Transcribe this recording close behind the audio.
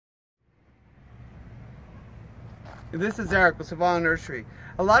This is Eric with Civano Nursery.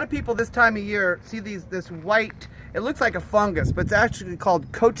 A lot of people this time of year see this white, it looks like a fungus, but it's actually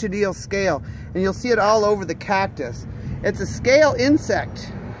called cochineal scale, and you'll see it all over the cactus. It's a scale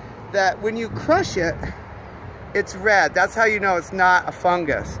insect that when you crush it, it's red. That's how you know it's not a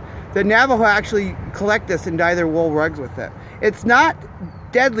fungus. The Navajo actually collect this and dye their wool rugs with it. It's not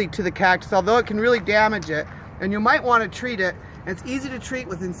deadly to the cactus, although it can really damage it, and you might want to treat it. It's easy to treat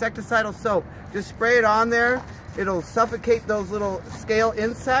with insecticidal soap. Just spray it on there. It'll suffocate those little scale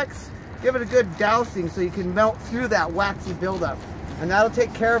insects. Give it a good dousing so you can melt through that waxy buildup. And that'll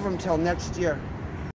take care of them till next year.